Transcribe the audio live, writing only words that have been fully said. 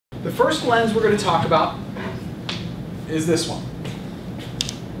The first lens we're going to talk about is this one.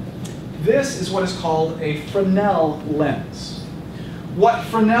 This is what is called a Fernell lens. What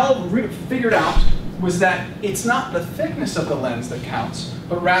Fernell figured out was that it's not the thickness of the lens that counts,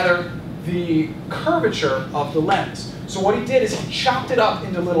 but rather the curvature of the lens. So what he did is he chopped it up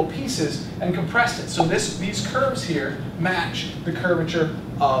into little pieces and compressed it. So these curves here match the curvature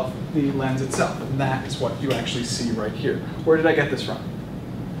of the lens itself. And that is what you actually see right here. Where did I get this from?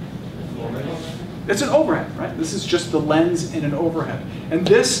 It's an overhead, right? This is just the lens in an overhead. And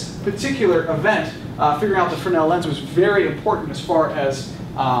this particular event, figuring out the Fernell lens, was very important as far as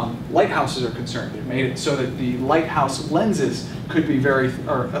lighthouses are concerned. It made it so that the lighthouse lenses could be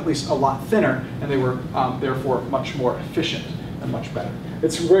or at least a lot thinner, and they were therefore much more efficient and much better.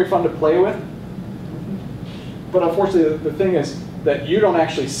 It's very fun to play with, but unfortunately the thing is that you don't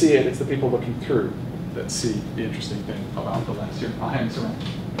actually see it, it's the people looking through that see the interesting thing about the lens. Here, I'll hand this around.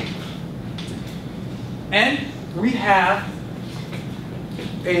 And we have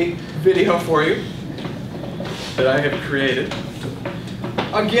a video for you that I have created.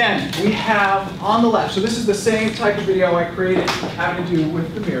 Again, we have on the left, so this is the same type of video I created having to do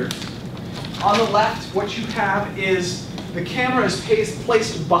with the mirrors. On the left, what you have is the camera is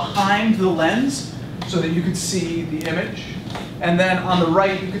placed behind the lens so that you could see the image. And then on the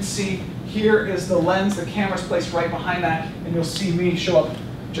right, you could see here is the lens, the camera's placed right behind that, and you'll see me show up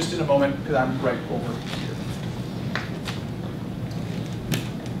just in a moment because I'm right over here.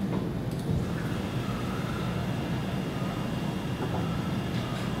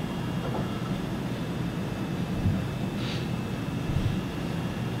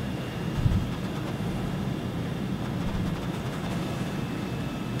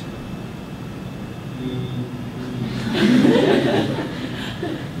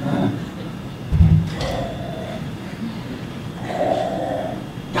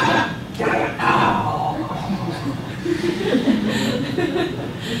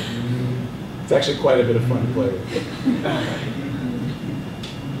 It's actually quite a bit of fun to play with.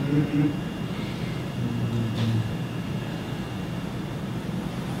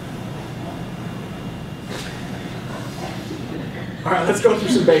 All right, let's go through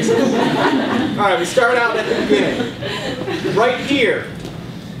some basics. All right, we start out at the beginning. Right here,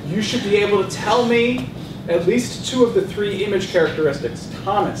 you should be able to tell me at least 2 of the 3 image characteristics.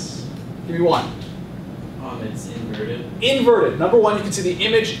 Thomas, give me one. It's inverted. Inverted. Number 1, you can see the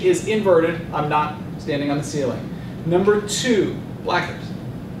image is inverted. I'm not standing on the ceiling. Number 2, Blackers.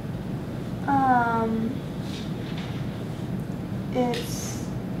 It's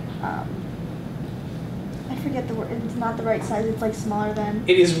I forget the word. It's not the right size. It's like smaller than.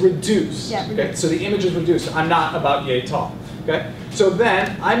 It is reduced. Yeah. Reduced. Okay. So the image is reduced. I'm not about yay tall. Okay. So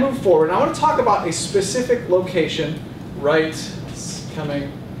then I move forward. And I want to talk about a specific location. Right. It's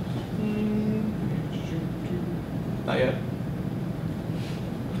coming. Not yet.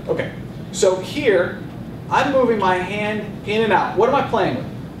 Okay. So here, I'm moving my hand in and out. What am I playing with?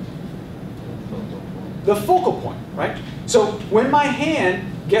 The focal point, right? So when my hand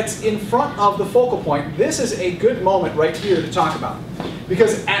gets in front of the focal point, this is a good moment right here to talk about.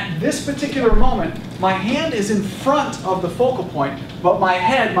 Because at this particular moment, my hand is in front of the focal point, but my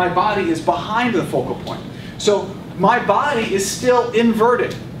head, my body is behind the focal point. So my body is still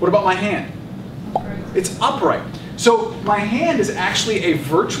inverted. What about my hand? It's upright. So my hand is actually a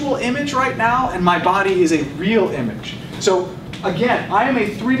virtual image right now, and my body is a real image. So again, I am a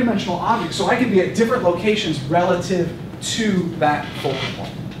 3-dimensional object, so I can be at different locations relative to that focal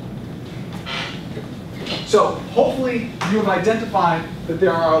point. So hopefully you have identified that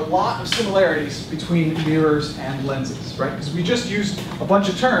there are a lot of similarities between mirrors and lenses, right? Because we just used a bunch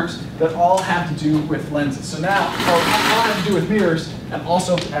of terms that all have to do with lenses. So now, all have to do with mirrors and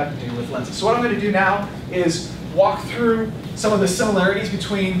also have to do with lenses. So what I'm going to do now is walk through some of the similarities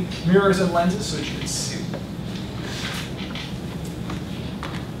between mirrors and lenses so that you can see.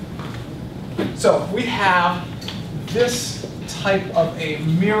 So we have this type of a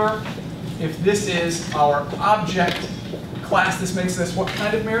mirror. If this is our object class, this makes this what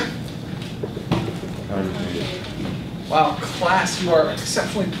kind of mirror? Wow, class, you are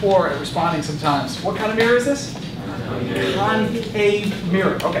exceptionally poor at responding sometimes. What kind of mirror is this? Concave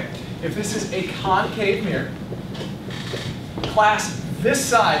mirror. Okay, if this is a concave mirror, class, this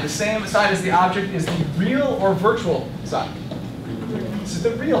side, the same side as the object, is the real or virtual side? This is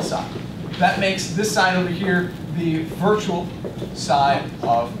the real side. That makes this side over here the virtual side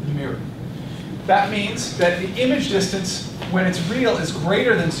of the mirror. That means that the image distance when it's real is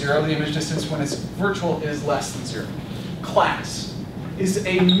greater than 0. The image distance when it's virtual is less than 0. Class. Is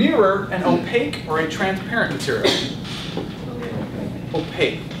a mirror an opaque or a transparent material?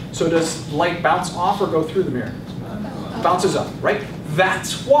 Opaque. So does light bounce off or go through the mirror? Bounces up, right?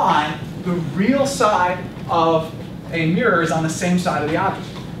 That's why the real side of a mirror is on the same side of the object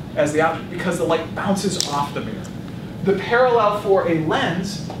as the object, because the light bounces off the mirror. The parallel for a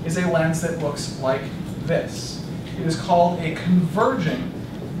lens is a lens that looks like this. It is called a converging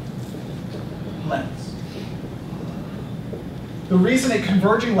lens. The reason a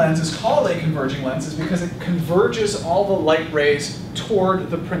converging lens is called a converging lens is because it converges all the light rays toward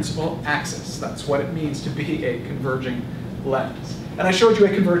the principal axis. That's what it means to be a converging lens. And I showed you a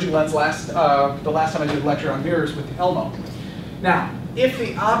converging lens the last time I did a lecture on mirrors with Elmo. Now, if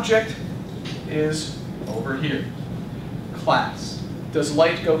the object is over here, class, does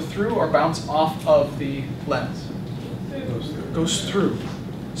light go through or bounce off of the lens? Goes through.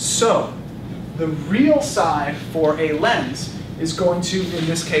 So, the real side for a lens is going to, in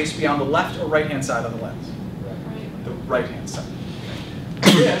this case, be on the left or right-hand side of the lens? Right. The right-hand side.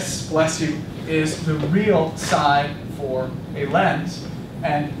 This, bless you, is the real side for a lens,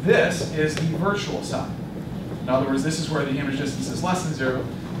 and this is the virtual side. In other words, this is where the image distance is less than 0.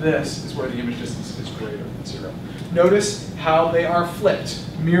 This is where the image distance is greater than 0. Notice how they are flipped,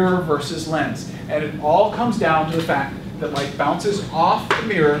 mirror versus lens. And it all comes down to the fact that light bounces off the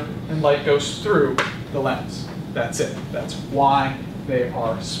mirror and light goes through the lens. That's it. That's why they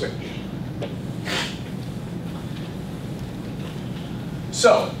are switched.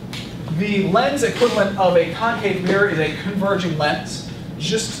 So, the lens equivalent of a concave mirror is a converging lens.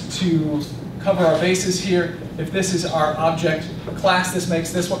 Just to cover our bases here, if this is our object class, this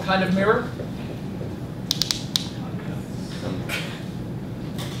makes this what kind of mirror?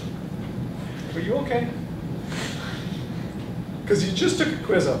 Are you okay? Because you just took a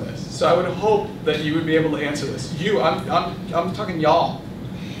quiz on this, so I would hope that you would be able to answer this. You, I'm talking y'all.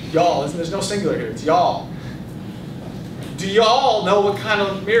 Y'all, there's no singular here, it's y'all. Do y'all know what kind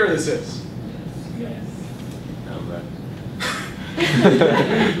of mirror this is? Yes.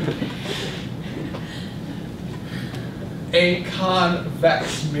 A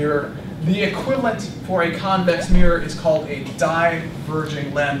convex mirror. The equivalent for a convex mirror is called a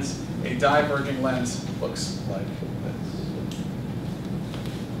diverging lens. A diverging lens looks like this.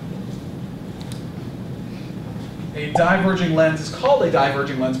 A diverging lens is called a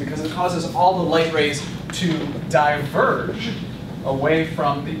diverging lens because it causes all the light rays to diverge away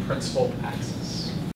from the principal axis.